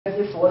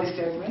4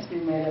 statements we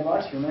made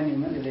about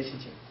human-human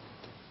relationship.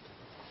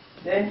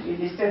 Then we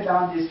listed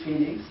down these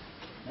feelings,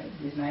 right?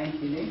 These 9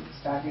 feelings,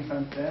 starting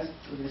from trust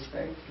to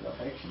respect to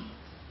affection,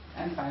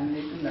 and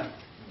finally to love.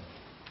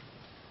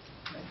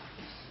 Right?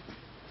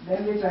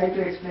 Then we try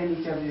to explain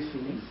each of these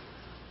feelings.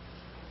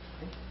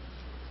 Okay?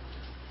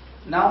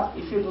 Now,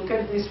 if you look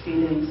at these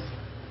feelings,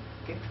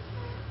 okay,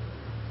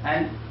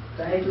 and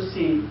try to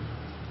see,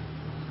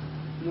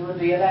 you will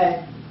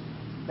realize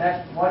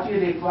that what you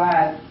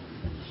require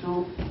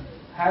to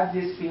have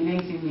these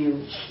feelings in you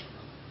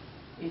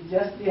is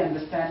just the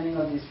understanding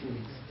of these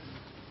feelings.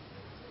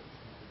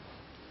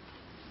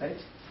 Right?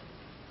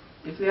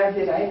 If you have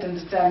the right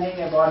understanding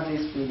about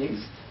these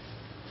feelings,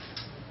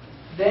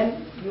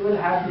 then you will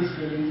have these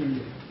feelings in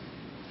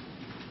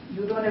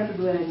you. You don't have to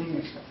do anything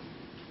extra.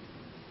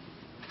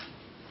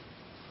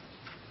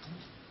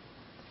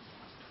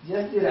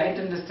 Just the right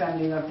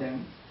understanding of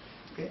them,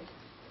 okay,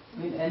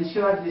 will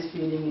ensure this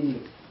feeling in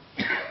you.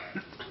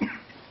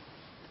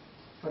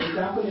 For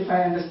example, if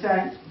I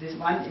understand this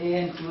 1A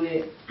and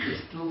 2A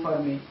is true for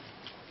me,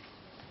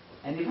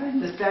 and if I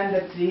understand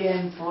that 3A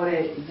and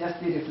 4A is just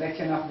the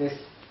reflection of this,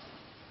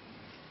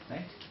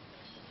 right,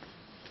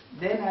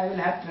 then I will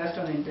have trust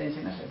on the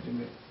intention of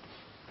everybody.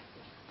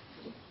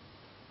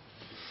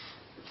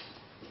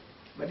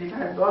 But if I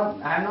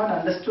have not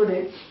understood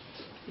it,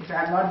 if I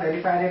have not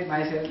verified it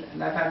myself,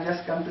 and if I have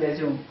just come to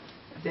assume,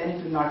 then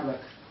it will not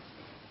work.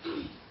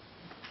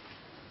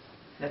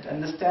 That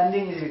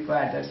understanding is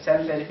required, that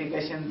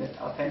self-verification, that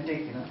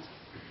authentic,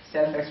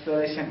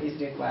 self-exploration is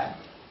required.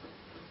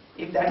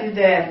 If that is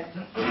there,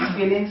 these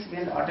feelings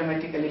will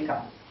automatically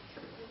come.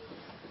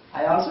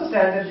 I also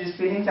said that these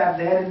feelings are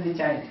there in the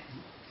child.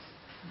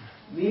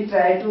 We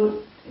try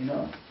to,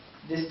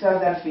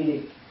 disturb that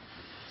feeling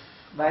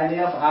by way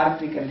of our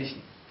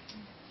preconditioning.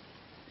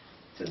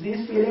 So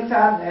these feelings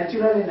are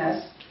natural in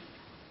us.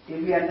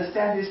 If we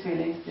understand these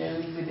feelings, they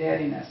will be there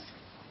in us.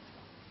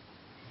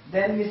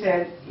 Then we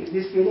said, if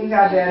these feelings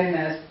are there in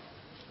us,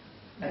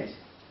 right,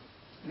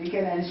 we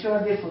can ensure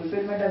the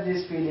fulfillment of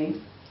these feelings,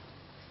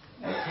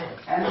 right,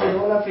 and the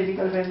role of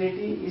physical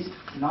facility is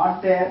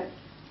not there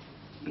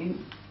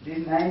in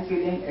these 9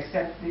 feelings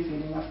except the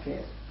feeling of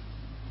care.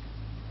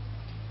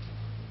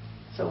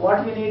 So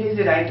what we need is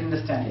the right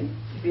understanding.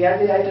 If we have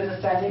the right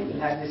understanding, we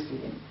will have this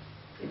feeling.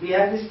 If we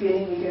have this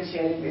feeling, we can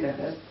share it with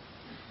others.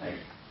 Right?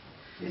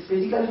 This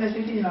physical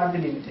facility is not the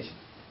limitation.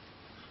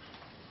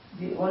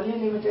 The only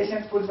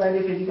limitation put by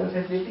the physical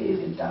facility is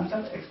in terms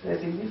of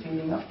expressing the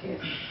feeling of care.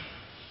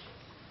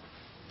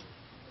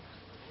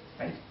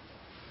 Right?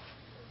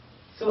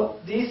 So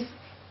this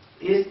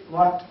is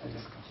what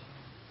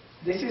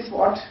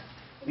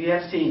we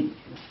have seen,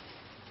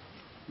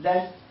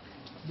 that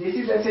this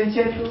is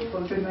essential to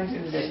fulfillment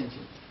in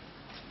relationship.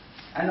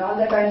 And all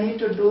that I need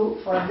to do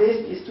for this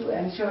is to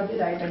ensure the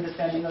right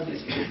understanding of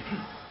this feeling.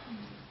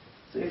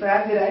 So if I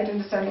have the right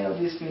understanding of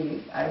this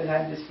feeling, I will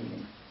have this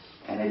feeling.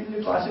 And it will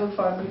be possible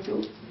for me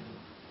to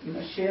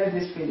share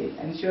this feeling,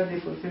 ensure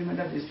the fulfillment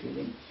of this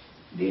feeling,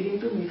 leading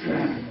to mutual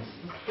happiness.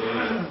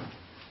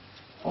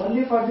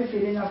 Only for the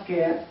feeling of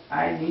care,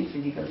 I need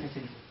physical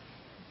facility.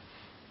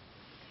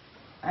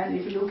 And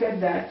if you look at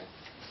that,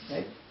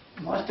 right,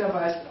 most of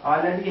us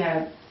already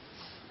have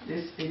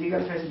this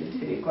physical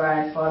facility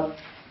required for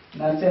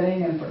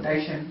nurturing and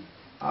protection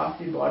of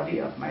the body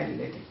of my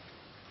relative.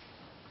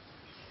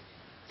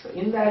 So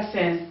in that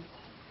sense,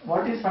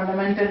 what is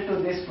fundamental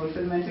to this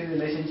fulfillment in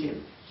relationship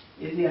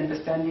is the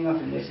understanding of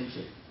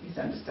relationship, is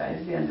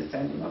the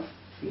understanding of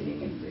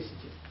feeling in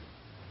relationship.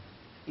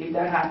 If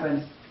that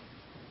happens,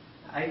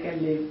 I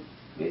can live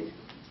with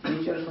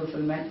mutual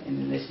fulfillment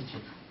in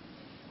relationship.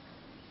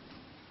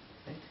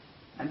 Right?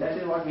 And that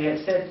is what we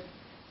had said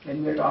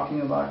when we were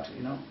talking about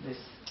this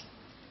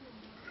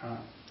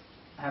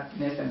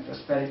happiness and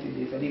prosperity,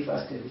 the very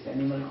first is this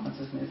animal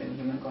consciousness and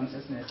human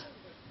consciousness.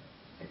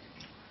 Right?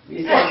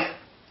 We said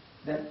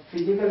that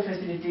physical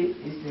facility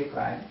is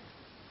required,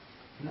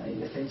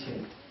 is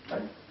essential,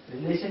 but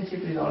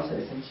relationship is also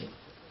essential.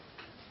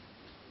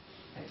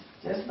 Right?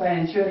 Just by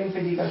ensuring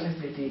physical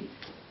facility,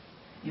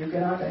 you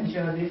cannot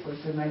ensure the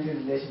fulfillment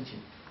in relationship.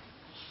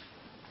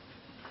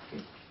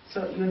 Okay?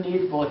 So you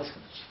need both,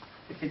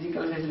 the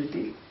physical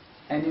facility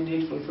and you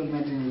need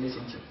fulfillment in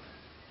relationship.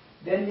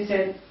 Then we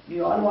said we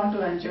all want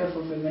to ensure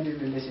fulfillment in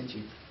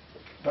relationship,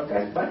 but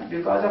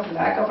because of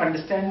lack of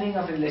understanding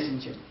of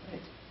relationship, right,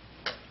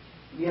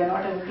 we are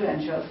not able to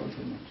ensure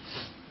fulfillment.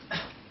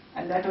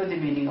 And that was the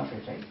meaning of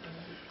it, right?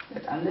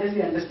 That unless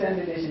we understand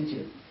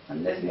relationship,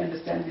 unless we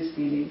understand this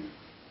feeling,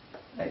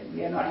 right,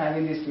 we are not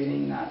having this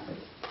feeling in ourselves.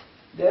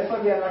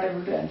 Therefore, we are not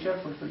able to ensure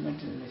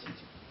fulfillment in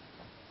relationship.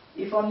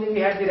 If only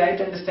we had the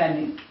right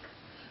understanding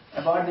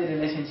about the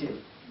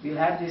relationship, we will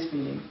have this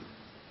feeling,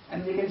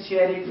 and we can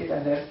share it with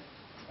others,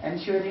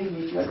 ensuring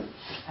mutual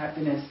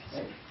happiness,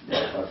 right?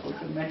 Therefore,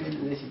 fulfillment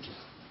in relationship.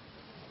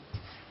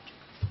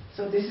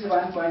 So this is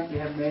one point we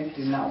have made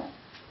till now.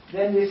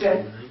 Then we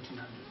said,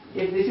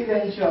 if this is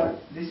ensured,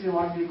 this is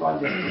what we call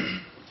justice.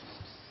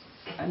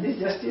 And this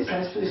justice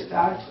has to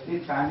start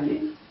with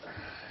family.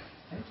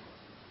 Right?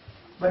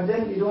 But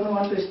then we don't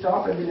want to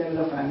stop at the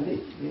level of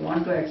family. We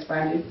want to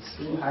expand it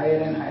to higher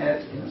and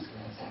higher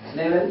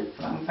level,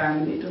 from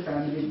family to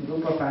family,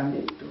 group of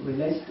family, to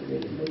village to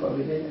village, group of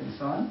village, and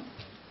so on.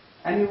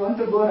 And we want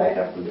to go right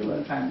up to the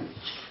one family.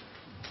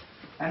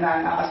 And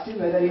I asked you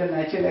whether your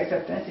natural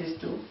acceptance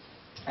is to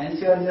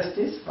ensure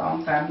justice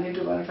from family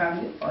to one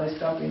family, or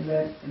stop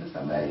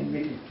somewhere in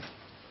between.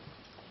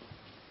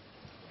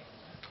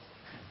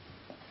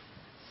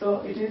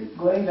 So it is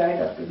going right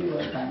up to the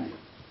one family.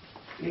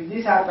 If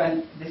this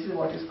happens, this is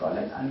what is called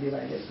an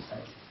undivided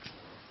society.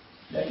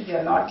 That is, you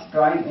are not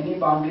drawing any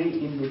boundary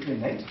in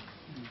between, right?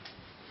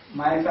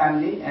 My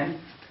family and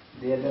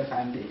the other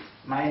family,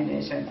 my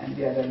nation and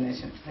the other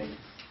nation,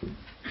 right?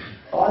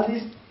 All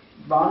these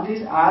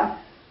boundaries are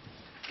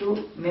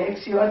to make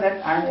sure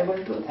that I am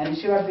able to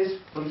ensure this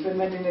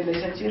fulfillment in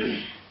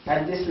relationship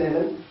at this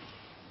level,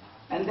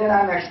 and then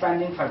I am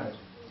expanding further.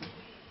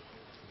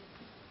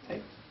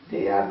 Right?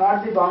 They are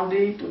not the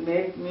boundary to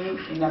make me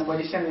in a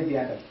position with the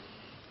other.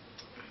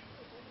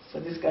 So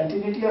this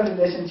continuity of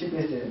relationship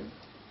is there.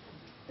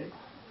 Right?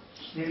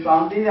 These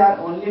boundaries are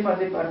only for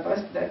the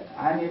purpose that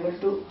I am able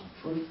to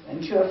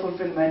ensure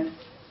fulfillment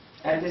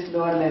at this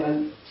lower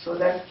level, so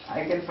that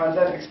I can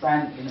further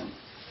expand,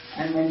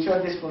 and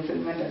ensure this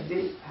fulfillment at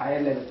the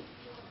higher level.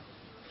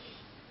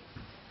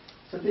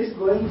 So this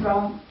going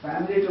from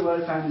family to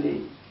world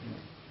family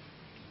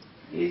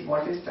is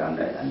what is termed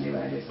as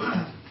undivided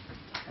society.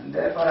 And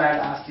therefore I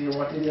had asked you,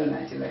 what is your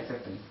natural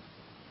acceptance?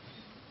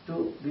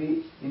 To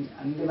be in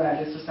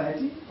undivided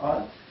society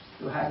or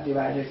to have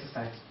divided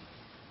society?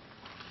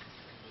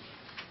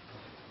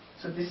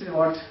 So this is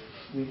what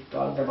we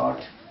talked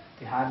about,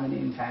 the harmony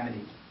in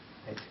family.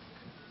 Right?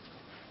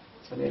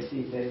 So let's see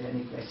if there is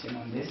any question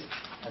on this.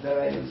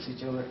 Otherwise we'll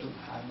switch over to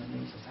harmony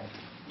in society.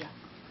 Yeah.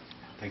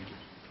 Thank you.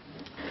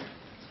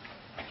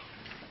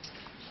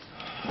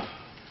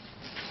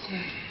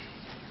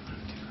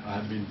 I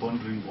have been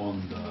pondering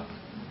on the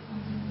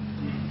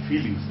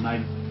feelings,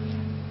 nine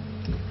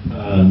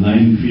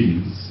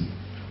feelings.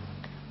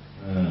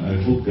 I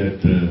hope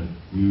that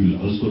we will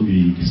also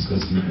be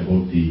discussing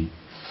about the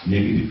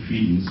negative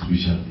feelings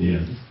which are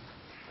there.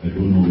 I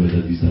don't know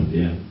whether these are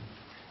there,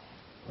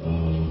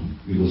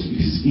 because it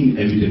is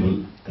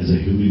inevitable as a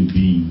human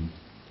being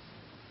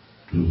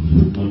to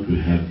not to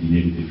have the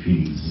negative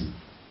feelings.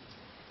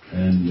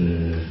 And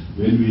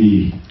when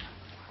we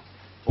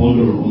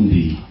ponder on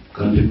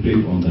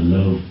contemplate on the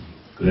love,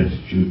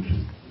 gratitude,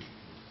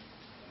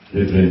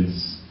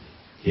 reverence,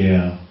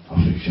 care,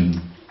 affection,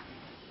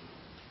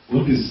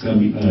 what is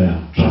coming,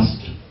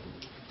 trust,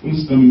 what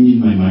is coming in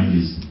my mind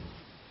is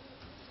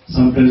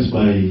sometimes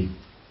by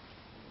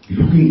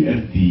looking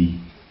at the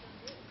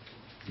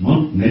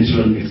not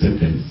natural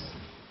acceptance,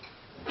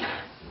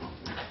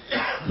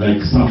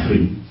 like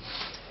suffering,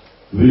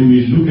 when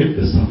we look at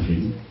the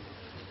suffering,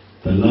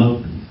 the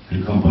love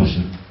and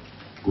compassion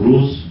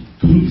grows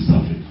through the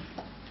suffering,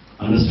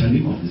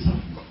 understanding of the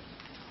suffering.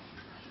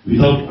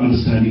 Without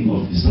understanding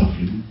of the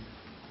suffering,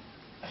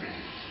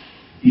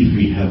 if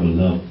we have a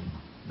love,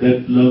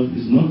 that love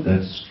is not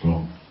that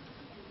strong.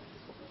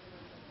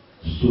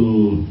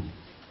 So,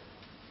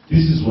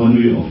 this is one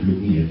way of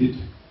looking at it.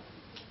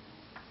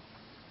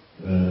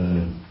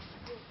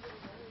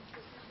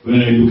 When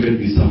I look at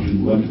the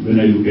suffering, when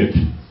I look at,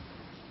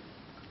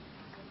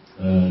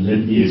 let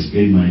me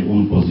explain my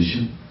own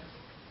position,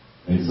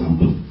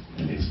 example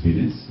and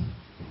experience.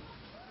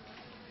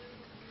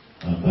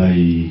 By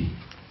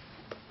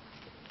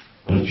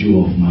virtue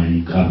of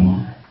my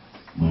karma,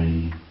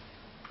 my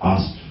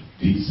past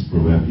deeds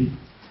probably,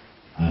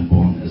 I am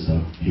born as a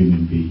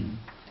human being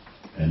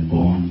and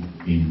born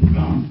in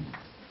Bhutan.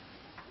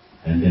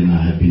 And then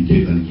I have been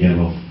taken care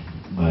of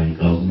by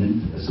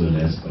government as well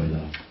as by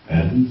the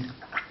parents.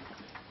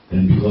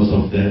 And because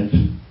of that,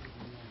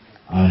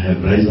 I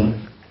have risen up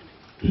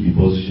to the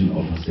position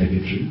of a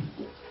secretary.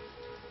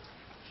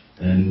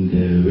 And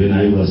when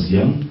I was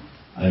young,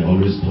 I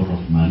always thought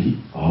of money,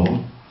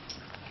 power.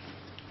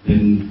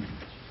 Then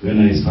when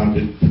I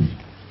started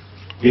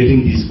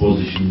getting these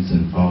positions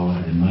and power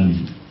and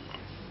money,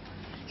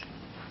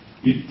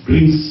 it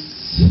brings,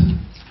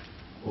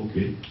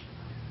 okay,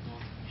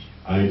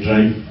 I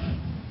drive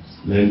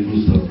Land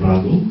Cruiser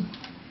Prado,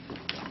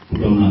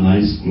 put on a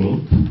nice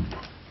cloth,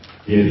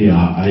 carry an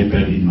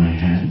iPad in my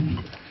hand,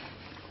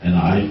 an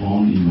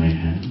iPhone in my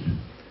hand,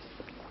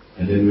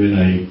 and then when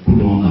I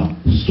put on a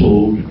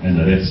sword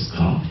and a red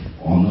scarf,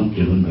 honor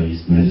given by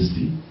His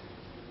Majesty,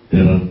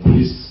 there are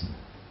police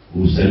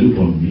who salute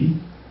on me.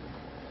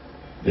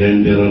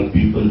 Then there are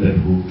people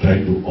who try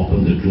to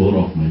open the door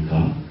of my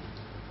car.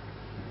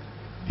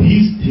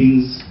 These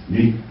things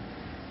make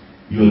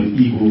your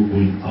ego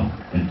going up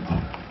and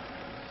up,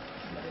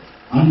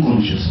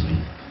 unconsciously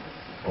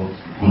or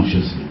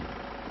consciously.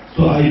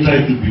 So I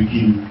try to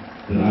begin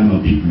that I'm a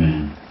big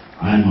man,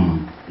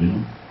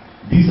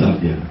 these are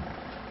there.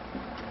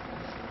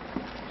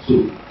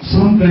 So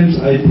sometimes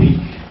I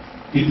think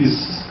it is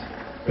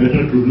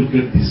better to look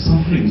at the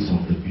sufferings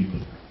of the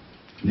people,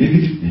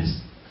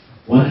 negativeness.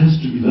 One has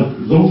to be loved.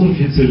 Longzor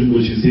Khyentse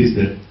Rinpoche says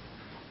that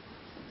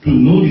to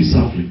know the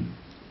suffering.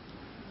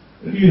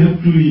 You have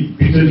to be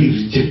bitterly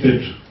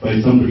rejected by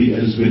somebody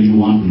else when you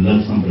want to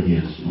love somebody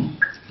else. No?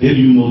 Then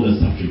you know the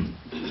suffering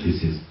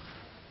this is.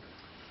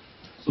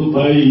 So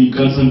by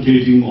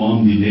concentrating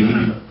on the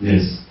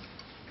negativeness,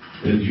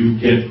 that you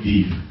get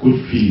the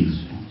good feelings.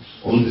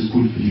 All these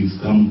good feelings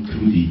come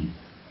through the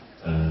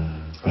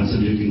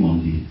concentrating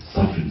on the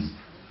sufferings.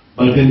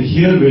 But then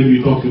here when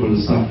we talk about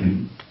the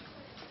suffering,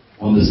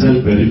 on the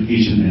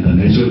self-verification and the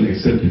natural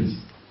acceptance,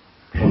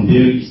 from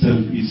there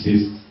itself it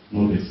says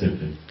not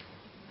accepted.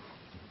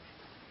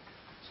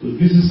 So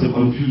this is the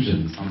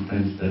confusion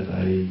sometimes that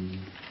I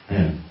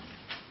have.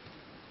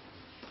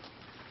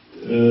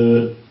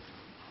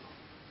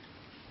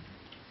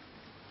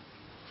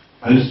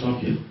 I'll stop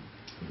here.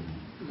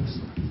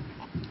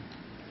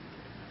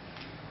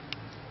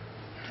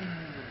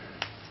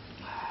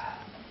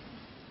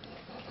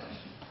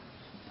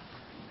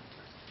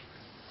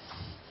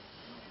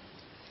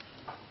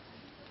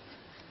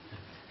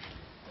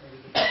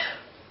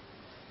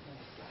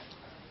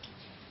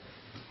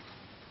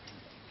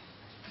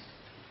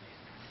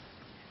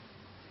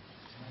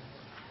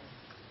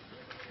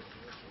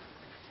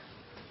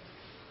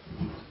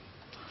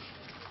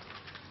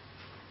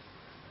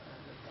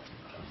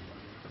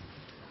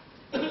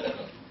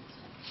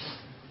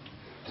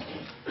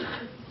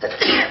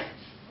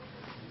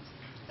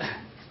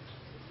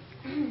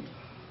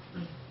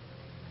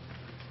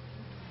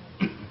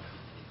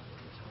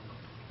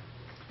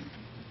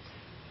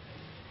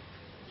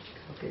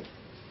 Okay.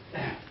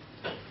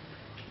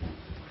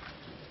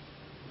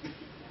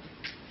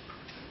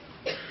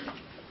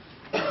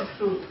 It's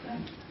true,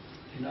 and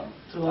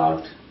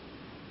throughout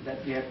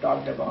that we have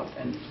talked about,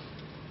 and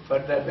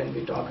further when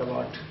we talk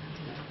about,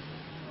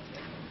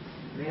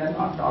 we are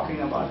not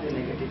talking about the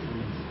negative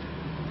feelings.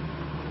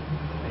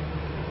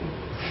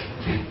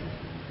 Right?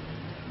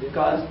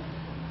 Because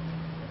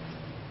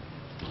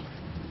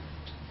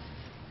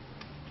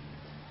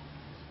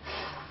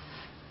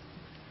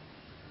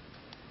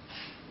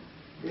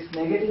these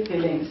negative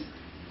feelings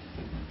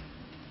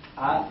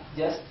are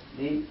just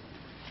the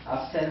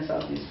absence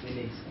of these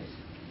feelings.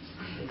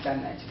 It's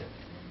unnatural.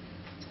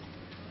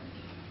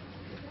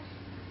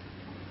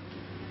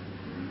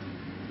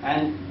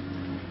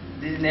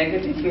 And these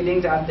negative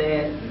feelings are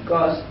there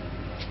because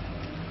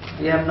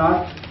we have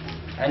not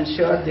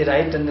ensured the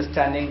right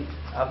understanding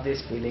of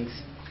these feelings,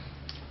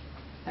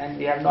 and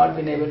we have not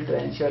been able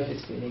to ensure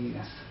this feeling in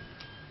us.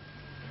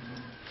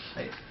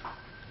 Right?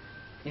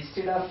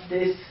 Instead of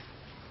this,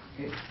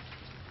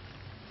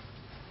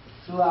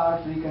 through our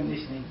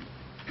preconditioning,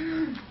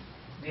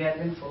 we have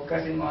been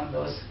focusing on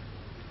those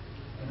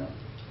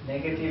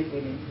negative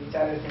feelings, which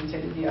are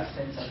essentially the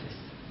absence of this.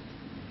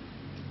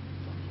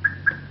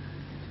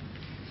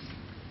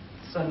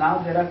 So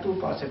now there are two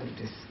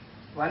possibilities.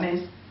 One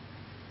is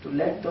to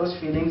let those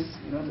feelings,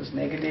 those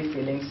negative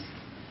feelings,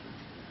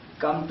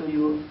 come to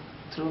you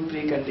through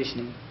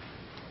preconditioning.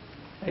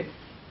 Right?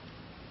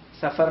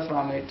 Suffer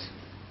from it.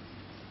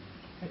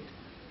 Right?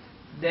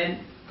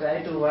 Then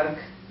try to work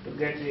to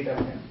get rid of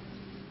them.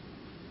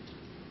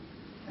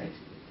 Right?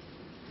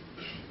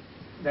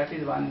 That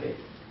is one way.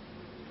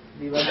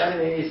 The other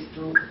way is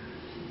to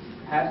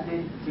have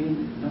the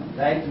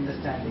right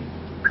understanding.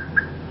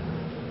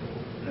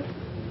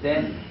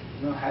 Then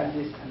have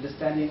this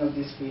understanding of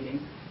this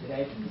feeling, the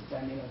right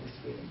understanding of this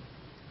feeling,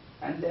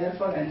 and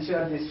therefore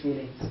ensure this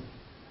feeling,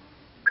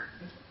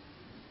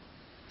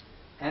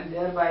 and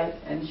thereby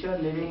ensure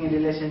living in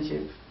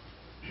relationship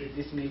with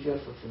this mutual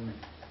fulfillment.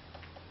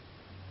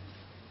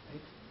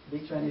 Right?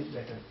 Which one is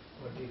better?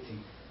 What do you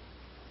think?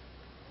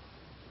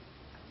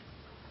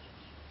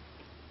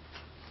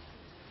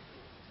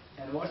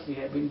 And what we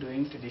have been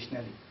doing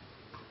traditionally.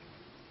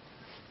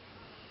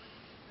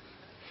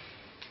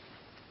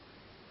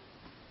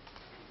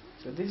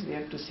 So this we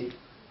have to see.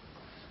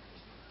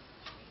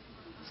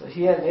 So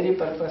here very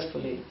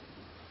purposefully,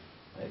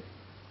 right,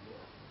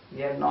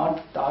 we have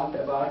not talked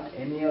about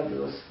any of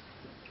those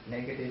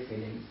negative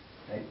feelings,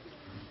 right,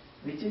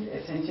 which is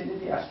essentially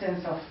the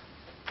absence of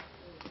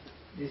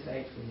this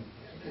right feeling.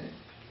 Right?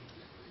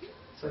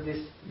 So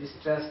this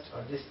mistrust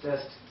or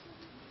distrust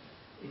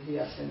is the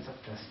absence of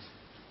trust.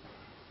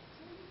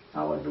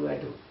 Now what do?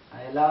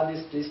 I allow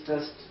this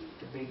distrust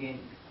to begin,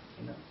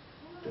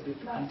 to be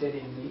planted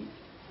in me,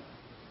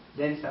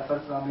 then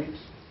suffer from it,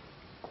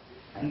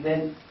 and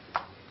then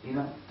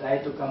try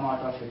to come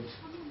out of it.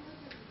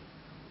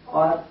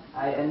 Or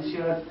I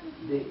ensure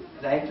the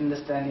right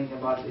understanding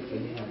about the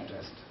feeling of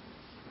trust,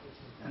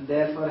 and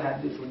therefore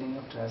have the feeling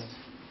of trust,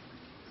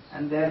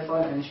 and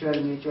therefore ensure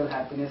mutual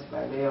happiness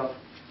by way of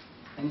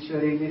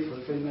ensuring the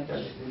fulfillment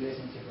of this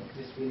relationship, of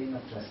this feeling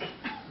of trust.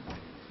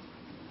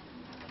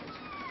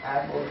 I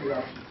have both the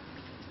options.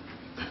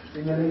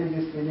 Similarly,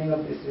 this feeling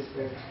of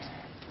disrespect,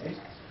 right?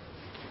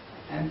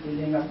 And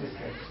feeling of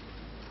respect.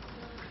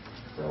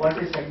 So what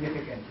is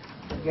significant?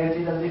 To get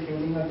rid of the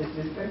feeling of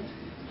disrespect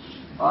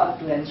or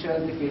to ensure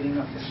the feeling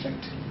of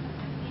respect.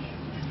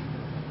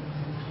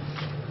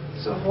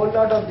 So whole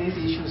lot of these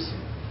issues,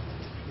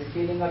 the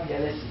feeling of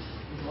jealousy,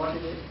 what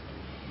is it?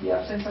 the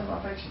absence of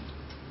affection.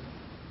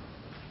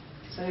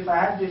 So if I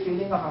have the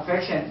feeling of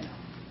affection,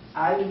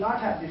 I will not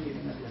have the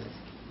feeling of jealousy.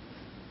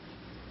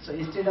 So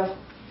instead of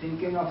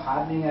thinking of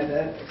harming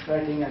others,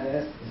 exploiting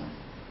others,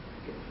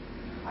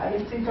 I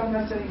will think of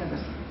nurturing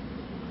others.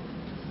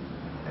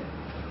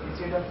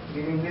 Instead of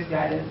giving this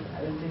guidance,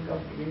 I will think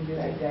of giving the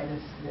right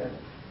guidance to the other.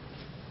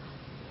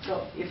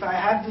 So if I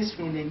have these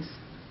feelings,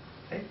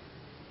 right,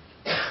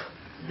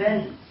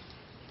 then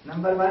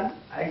number one,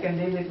 I can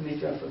live with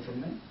mutual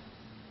fulfillment,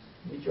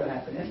 mutual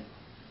happiness.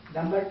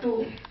 Number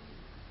two,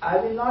 I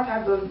will not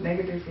have those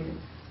negative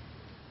feelings.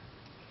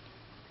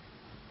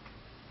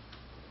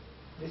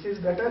 This is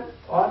better,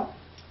 or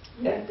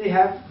you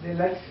have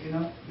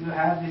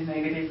these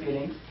negative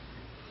feelings,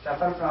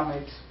 suffer from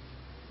it,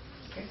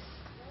 okay?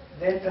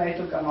 Then try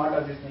to come out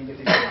of this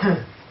negative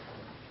feeling.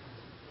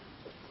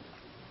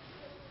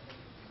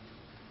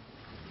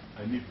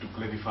 I need to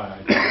clarify.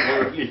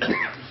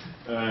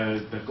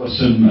 The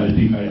question I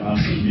think I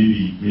asked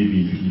maybe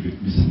a little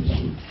bit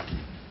misunderstood.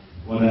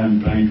 What I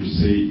am trying to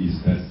say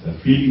is that the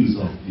feelings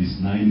of these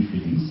 9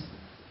 feelings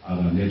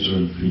are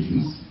natural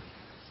feelings.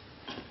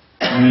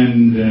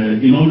 And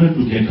in order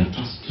to get a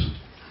trust,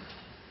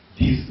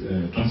 these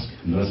trust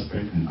and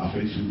respect and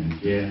affection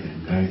and care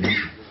and guidance,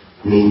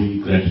 glory,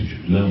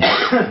 gratitude, love,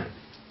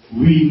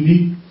 we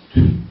need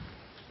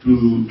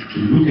to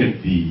look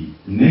at the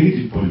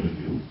negative point of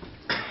view.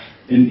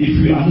 And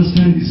if we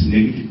understand this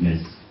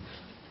negativeness,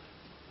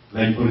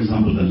 like for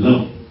example the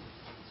love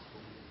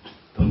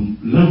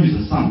is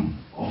the sum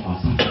of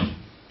our suffering.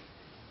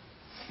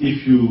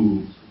 If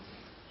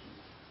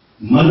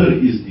mother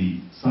is the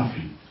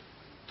suffering,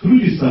 through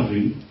this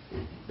suffering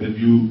that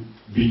you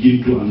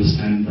begin to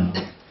understand the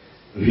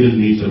real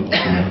nature of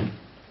love.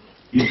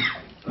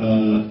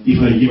 If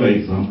I give an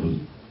example,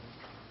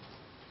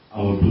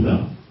 our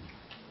Buddha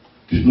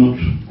did not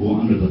go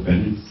under the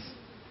penance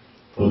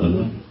for the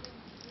love.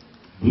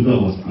 Buddha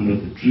was under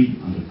the tree,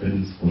 under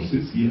penance for 6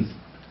 years.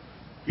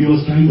 He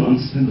was trying to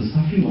understand the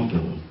suffering of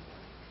the world.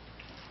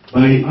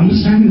 By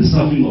understanding the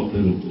suffering of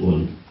the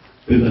world,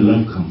 then the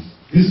love comes.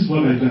 This is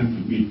what I try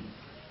to mean.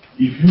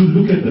 If you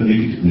look at the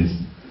negativeness,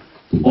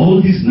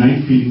 all these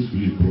 9 feelings will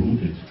be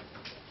promoted.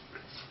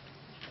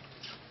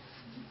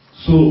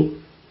 So,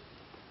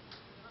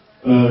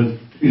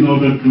 in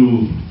order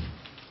to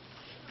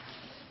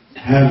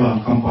have a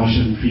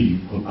compassion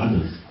feeling for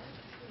others,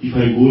 if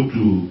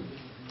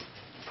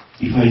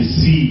I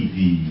see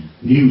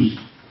the news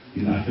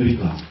in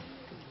Africa,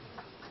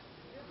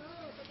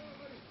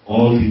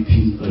 all the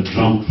things are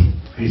drought,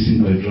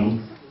 facing by drought,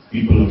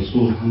 people are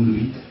so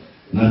hungry,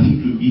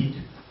 nothing to eat.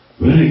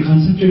 When I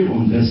concentrate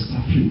on their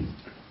suffering,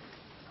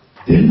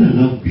 then the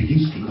love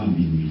begins to come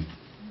in me.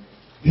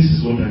 This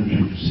is what I'm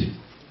trying to say.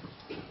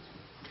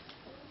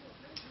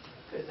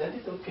 That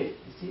is okay.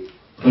 You see,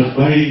 But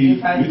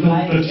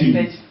without touching,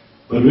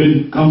 but when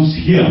it comes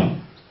here,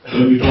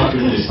 when we talk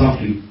about the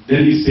suffering,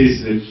 then it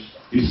says that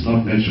it's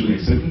not natural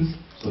acceptance.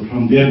 So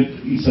from there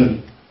itself,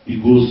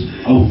 it goes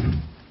out.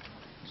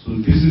 So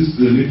this is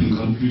the little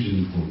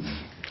confusion for me.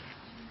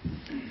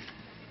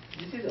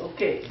 This is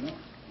okay,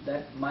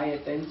 that my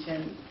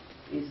attention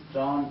is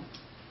drawn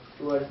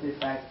towards the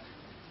fact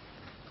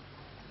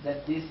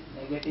that these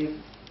negative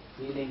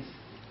feelings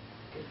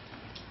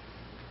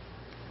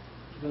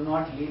do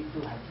not lead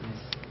to happiness.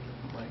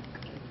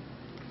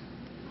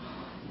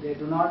 They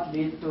do not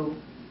lead to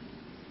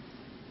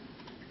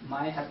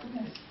my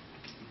happiness.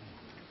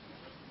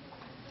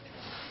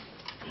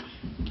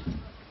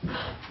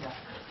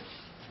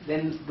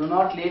 Then do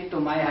not lead to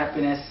my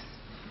happiness,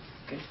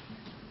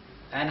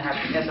 and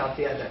happiness of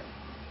the other.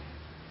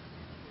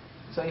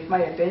 So if my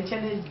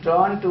attention is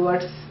drawn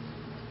towards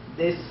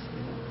this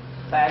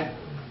fact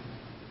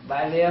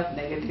by way of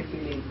negative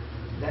feeling,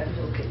 that is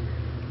okay.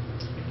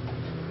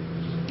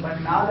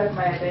 But now that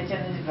my attention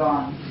is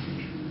drawn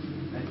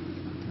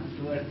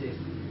towards this,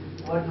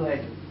 what do I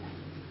do?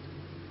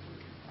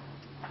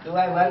 Do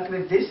I work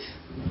with this,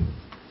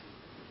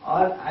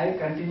 or I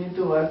continue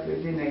to work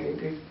with the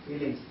negative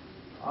feelings,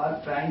 or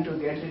trying to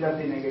get rid of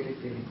the negative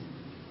feelings?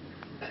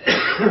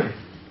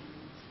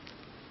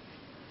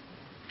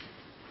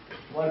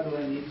 What do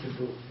I need to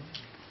do?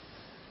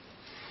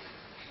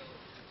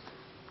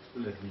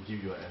 Let me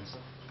give you an answer.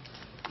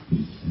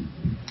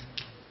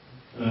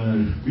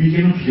 We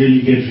cannot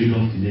really get rid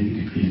of the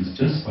negative feelings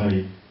just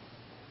by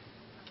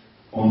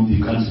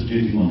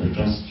concentrating on the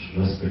trust,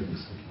 respect, etc.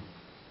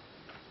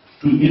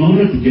 In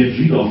order to get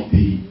rid of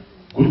the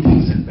good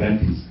things and bad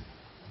things,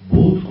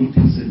 both good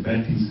things and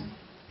bad things,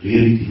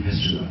 reality has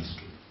to be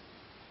understood.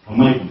 From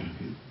my point of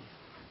view,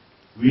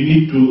 we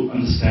need to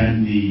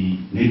understand the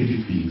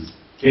negative feelings.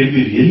 Can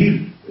we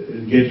really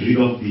get rid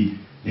of the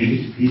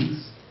negative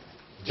feelings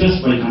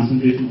just by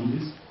concentrating on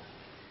this?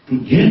 To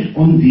get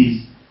on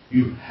these,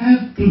 you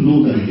have to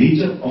know the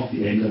nature of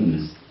the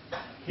angerness,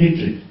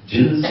 hatred,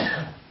 jealousy,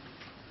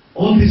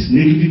 all this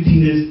negative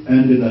things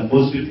and the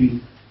positive thing.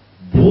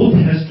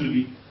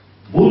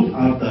 Both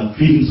are the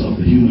feelings of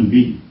the human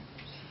being.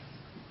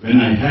 When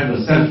I have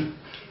a self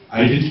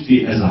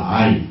identity as an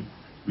I,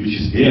 which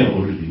is there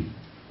already,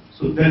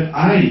 So that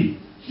I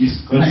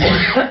is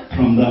concept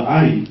from the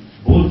I,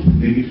 both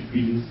negative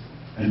feelings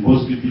and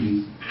positive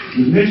feelings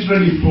will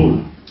naturally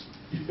flow.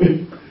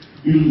 It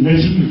will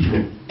naturally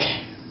flow.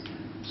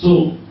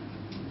 So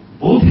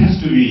both has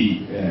to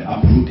be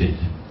uprooted.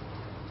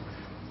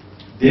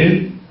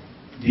 Then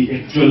the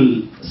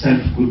actual self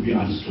could be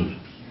understood.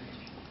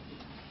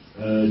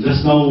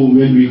 Just now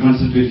when we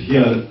concentrate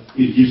here,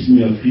 it gives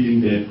me a feeling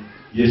that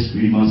yes,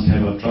 we must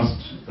have a trust,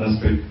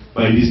 respect.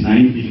 By these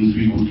 9 feelings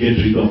we could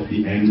get rid of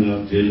the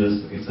anger,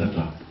 jealous,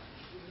 etc.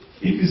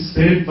 It is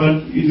said,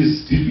 but it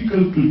is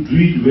difficult to do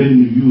it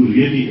when you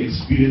really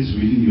experience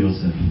within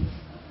yourself.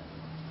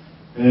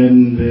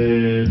 And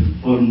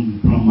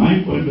from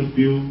my point of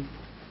view,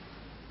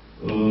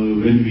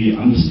 when we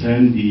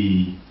understand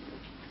the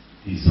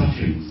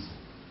sufferings,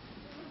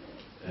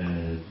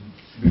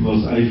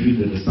 because I feel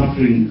that the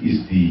suffering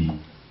is the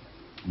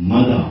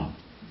mother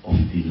of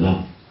the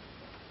love.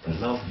 The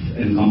love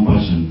and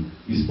compassion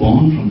is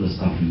born from the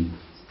suffering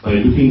by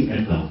looking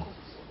at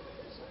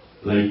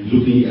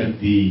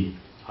the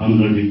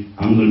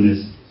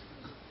hungerness,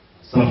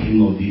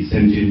 suffering of the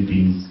sentient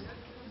beings,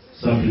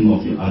 suffering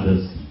of the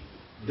others.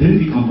 Then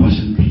the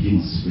compassion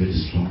begins very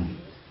strongly.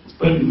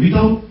 But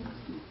without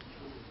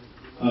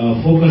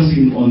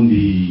focusing on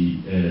the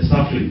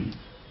suffering,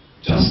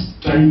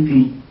 just trying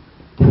to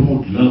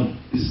promote love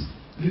is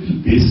little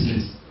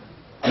baseless.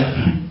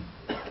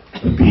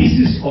 The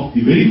basis of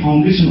the very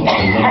foundation of the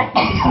love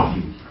is the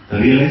suffering, the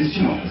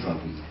realization of the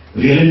suffering,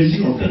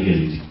 realization of the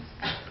reality.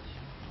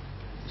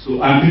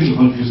 So I'm a little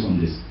confused on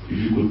this. If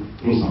you could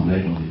throw some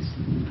light on this.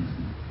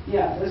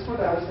 Yeah, that's what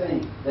I was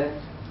saying. That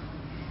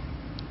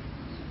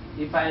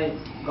if I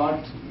got,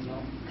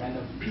 kind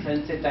of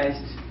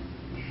sensitized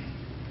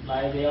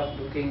by way of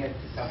looking at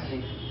the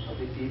suffering of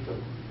the people,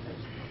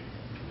 right?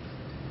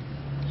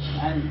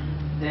 And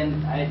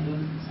then I do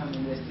some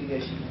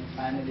investigation and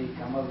finally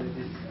come up with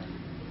this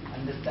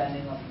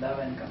understanding of love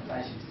and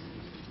compassion.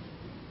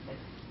 Right?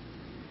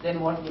 Then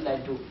what will I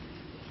do?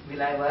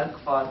 Will I work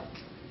for,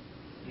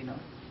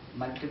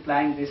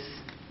 multiplying this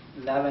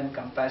love and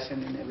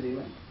compassion in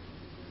everyone?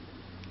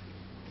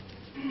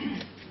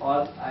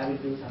 Or I will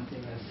do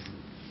something else?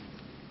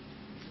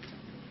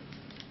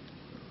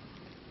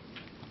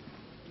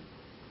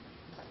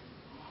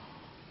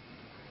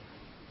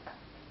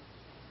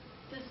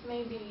 This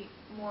may be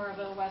more of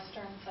a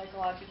Western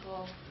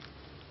psychological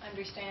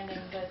understanding,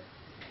 but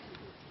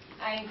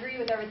I agree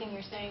with everything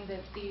you're saying,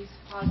 that these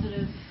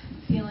positive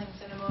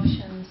feelings and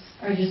emotions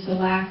are just a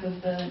lack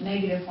of the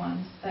negative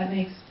ones. That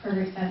makes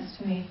perfect sense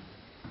to me.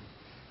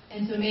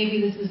 And so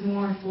maybe this is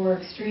more for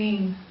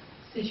extreme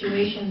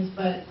situations,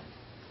 but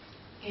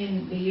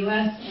in the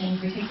U.S. in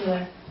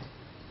particular,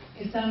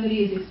 if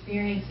somebody is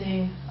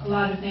experiencing a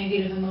lot of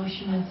negative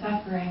emotion and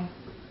suffering,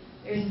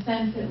 there's a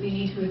sense that we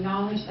need to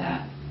acknowledge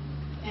that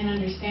and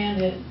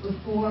understand it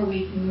before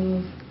we can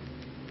move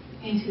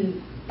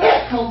into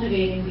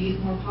cultivating these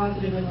more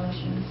positive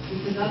emotions,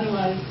 because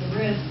otherwise the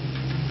risk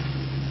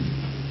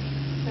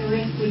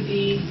would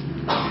be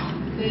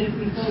that if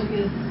we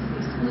focus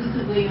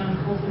exclusively on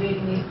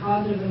cultivating these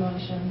positive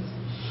emotions,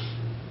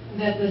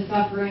 that the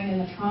suffering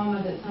and the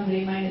trauma that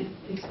somebody might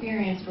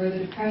experience, or the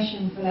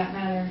depression for that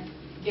matter,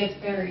 gets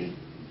buried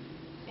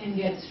and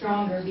gets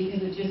stronger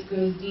because it just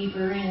goes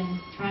deeper in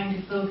trying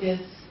to focus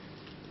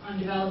on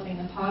developing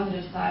the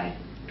positive side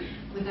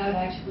without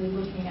actually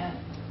looking at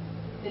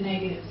the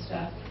negative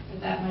stuff.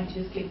 That might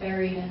just get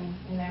buried and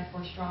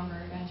therefore stronger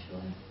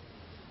eventually.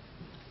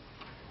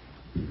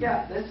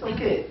 Yeah, that's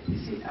okay. You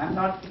see, I'm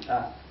not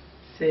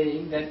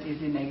saying that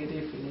if the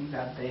negative feelings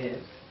are there,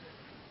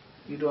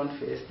 you don't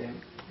face them,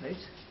 right?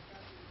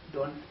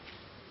 Don't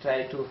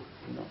try to,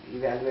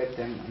 evaluate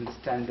them,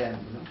 understand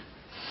them,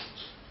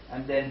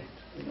 and then,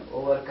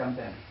 overcome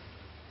them.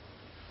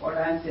 What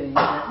I'm saying is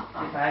that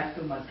if I have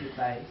to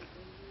multiply,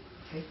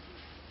 okay,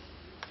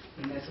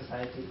 in a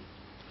society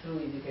through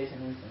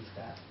education and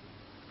sanskar,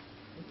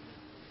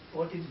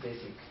 what is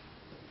basic?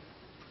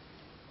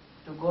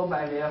 To go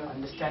by way of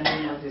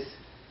understanding of this,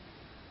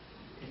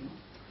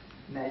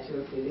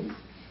 natural feelings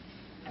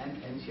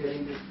and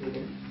ensuring this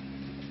feeling,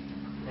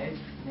 right,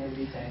 in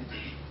every child,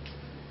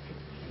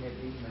 in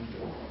every human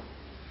being.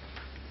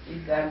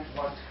 Is that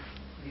what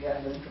we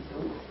are going to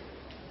do?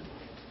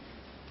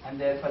 And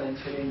therefore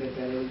ensuring that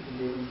they are able to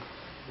live in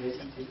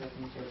relationship of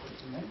mutual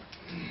fulfillment?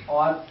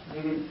 Or we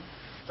will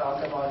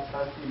talk about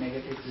first the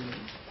negative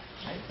feelings,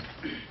 right?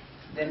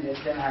 Then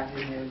let them have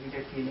this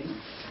negative feeling,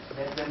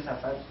 let them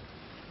suffer,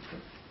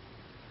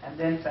 and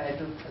then try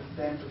to help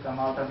them to come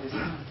out of this.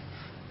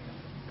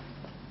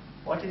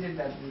 What is it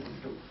that we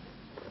will do?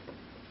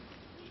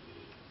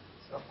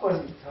 So of course,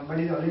 if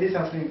somebody is already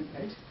suffering,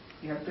 right?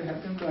 You have to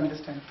help him to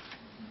understand.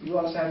 You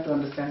also have to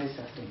understand his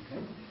suffering,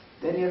 right?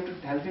 Then you have to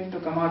help him to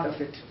come out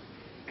of it,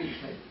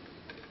 right?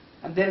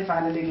 And then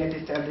finally get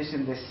established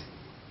in this.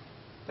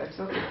 That's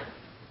okay,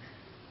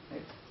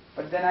 right?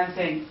 But then I'm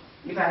saying,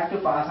 if I have to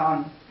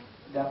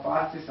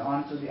pass this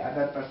on to the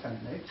other person,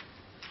 right?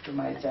 To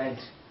my child,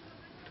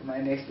 to my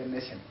next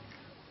generation,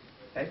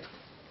 right?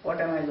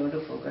 What am I going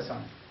to focus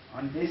on?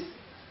 on this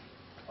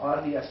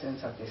or the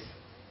absence of this.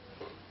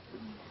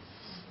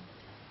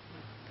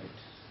 Right.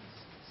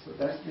 So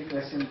that's the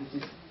question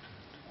which is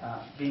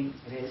being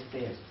raised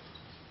there.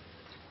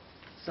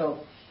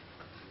 So,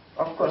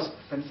 of course,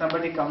 when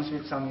somebody comes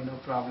with some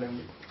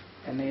problem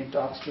and he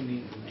talks to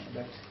me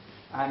that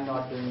I'm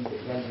not doing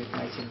well with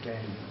my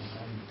children,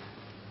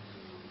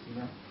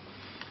 and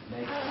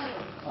like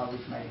or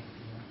with my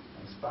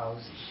my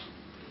spouse.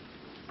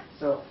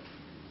 So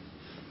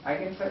I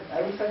will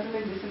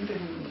certainly listen to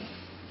him,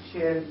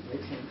 share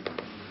with him,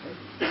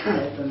 right?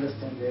 Try to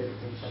understand where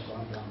things have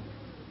gone wrong,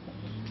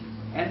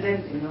 and then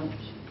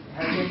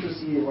help him to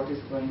see what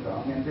is going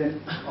wrong, and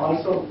then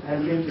also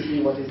help him to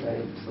see what is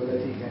right, so that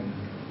he can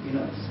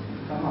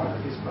come out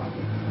of his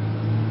problem.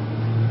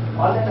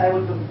 All that I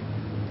would do.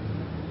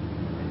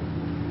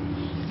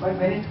 But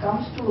when it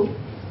comes to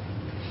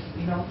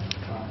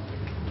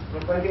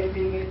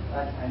propagating it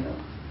and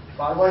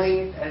forwarding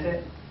it as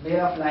a way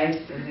of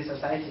life in the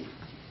society,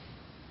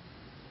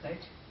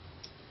 right?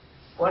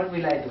 What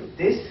will I do?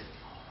 This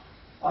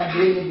or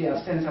deal with the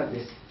absence of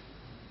this?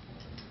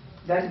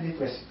 That is the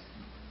question.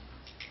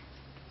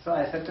 So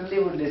I certainly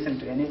would listen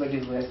to anybody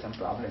who has some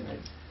problem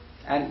with,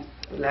 and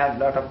will have a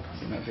lot of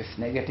this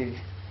negative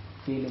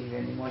feelings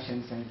and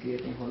emotions and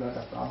creating a whole lot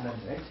of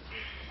problems, right?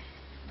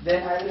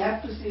 Then I will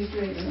have to see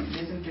to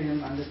listen to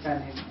him,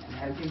 understand him, and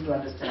help him to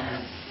understand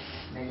his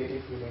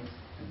negative feelings.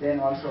 Then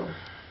also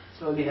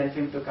slowly help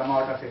him to come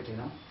out of it,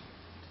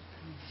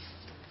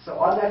 So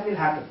all that will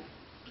happen.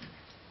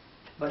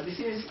 But this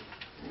is,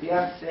 we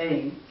are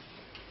saying,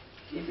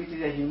 if it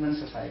is a human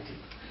society,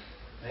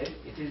 right?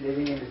 It is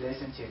living in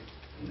relationship,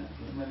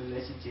 human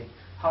relationship.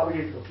 How will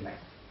it look like?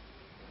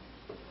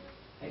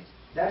 Right?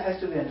 That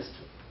has to be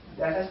understood.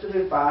 That has to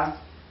be passed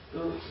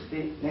to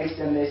the next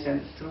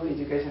generation through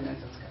education and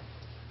sanskar.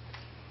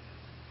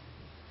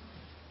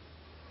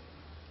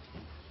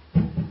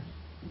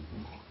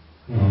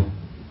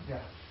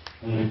 Yeah.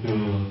 I'd like to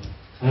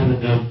have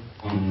a doubt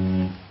on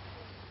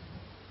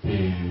the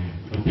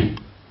topic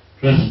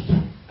trust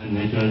and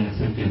natural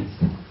acceptance.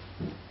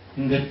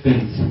 In that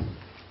sense,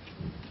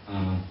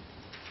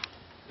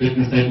 let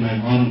me cite my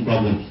own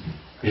problems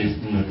faced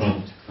in my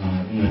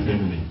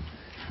family.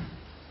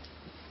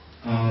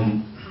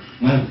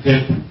 My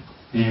dad,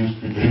 he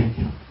used to drink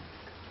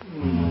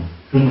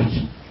too much.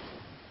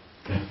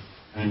 Yeah.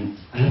 And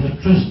I have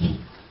a trust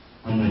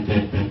on my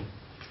dad that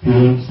he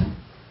wants,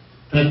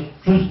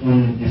 trust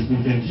on his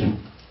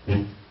intention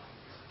that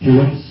he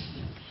wants.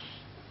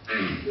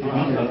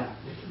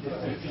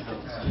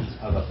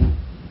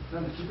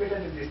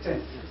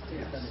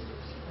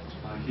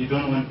 He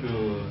don't want to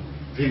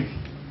drink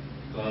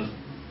because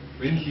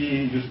when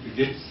he used to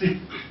get sick,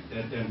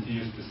 that time he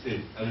used to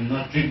say, I will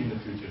not drink in the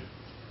future.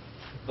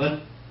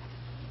 But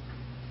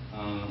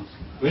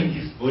when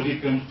his body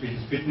comes to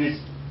his fitness,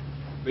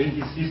 when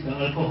he sees the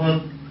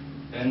alcohol,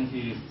 then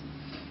he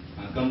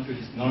comes to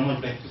his normal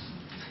practice.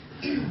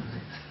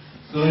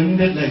 So in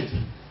that light,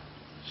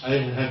 I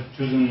have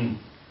chosen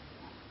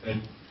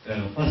that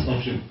first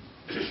option,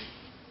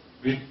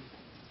 which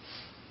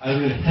I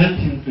will help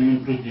him to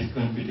improve his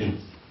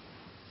confidence.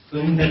 So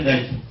in that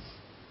light,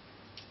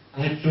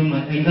 I have shown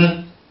my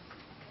anger,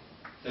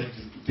 that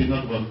did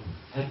not work.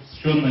 I have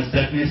shown my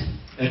sadness,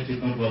 that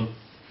did not work.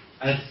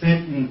 I have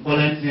said in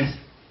politeness,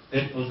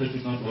 that also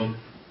did not work.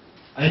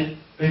 I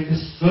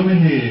practiced so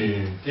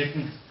many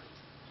techniques,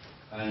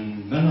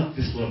 and none of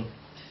this worked.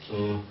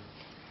 So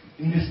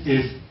in this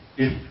case,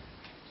 if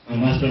my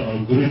master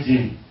or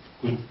Guruji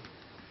could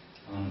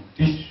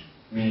teach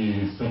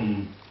me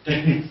some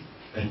techniques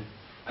that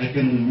I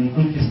can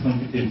improve his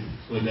confidence,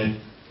 so that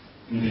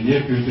in the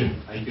near future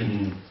I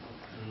can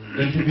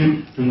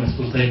contribute to my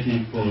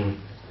society for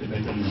the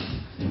betterment.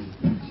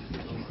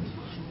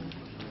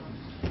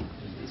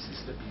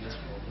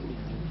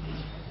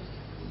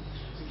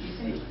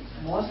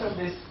 Most of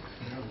this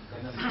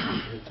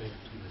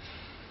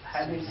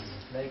habits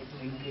like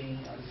drinking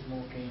or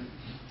smoking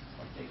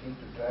or taking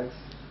to drugs,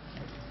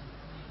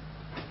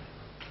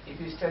 if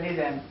you study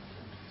them,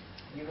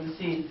 you will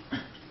see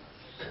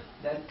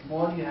that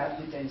more you have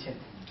the tension,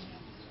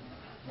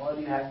 more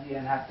you have the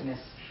unhappiness,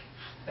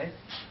 right?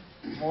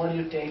 More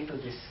you take to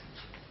this,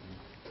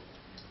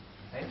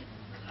 right?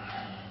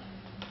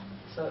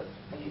 So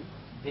the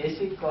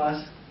basic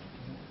cause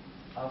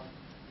of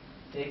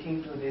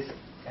taking to this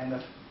kind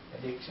of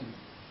addiction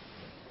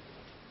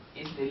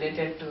is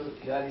related to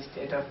your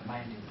state of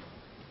mind.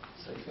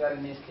 So if you are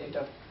in a state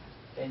of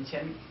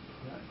tension,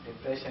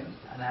 depression,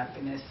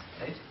 unhappiness,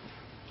 right?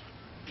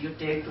 You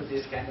take to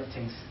these kind of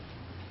things.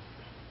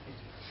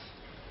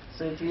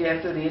 So if we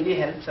have to really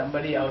help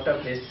somebody out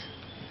of this,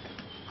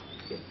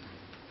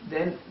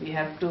 then we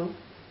have to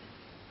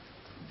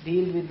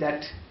deal with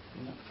that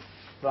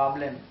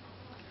problem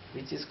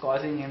which is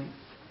causing him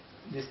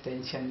this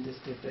tension, this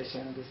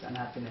depression, this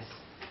unhappiness.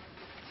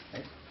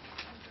 Right?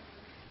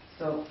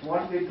 So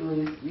what we do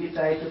is we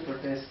try to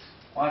protest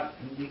or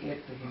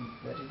indicate to him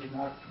that it is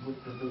not good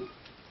to do.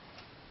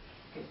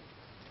 Okay.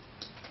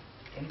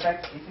 In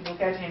fact, if you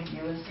look at him,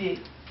 you will see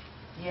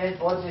He has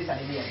both these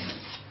ideas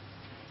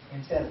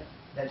himself,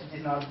 that it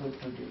is not good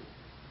to do,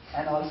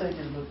 and also it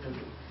is good to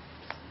do.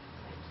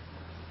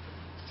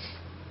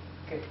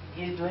 Okay.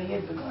 He is doing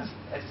it because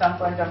at some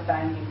point of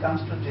time he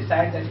comes to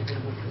decide that it is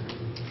good to do.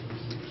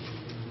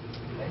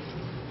 Right?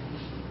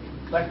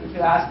 But if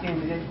you ask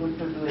him, is it good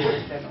to do, he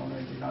will say, no,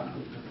 it is not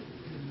good to do.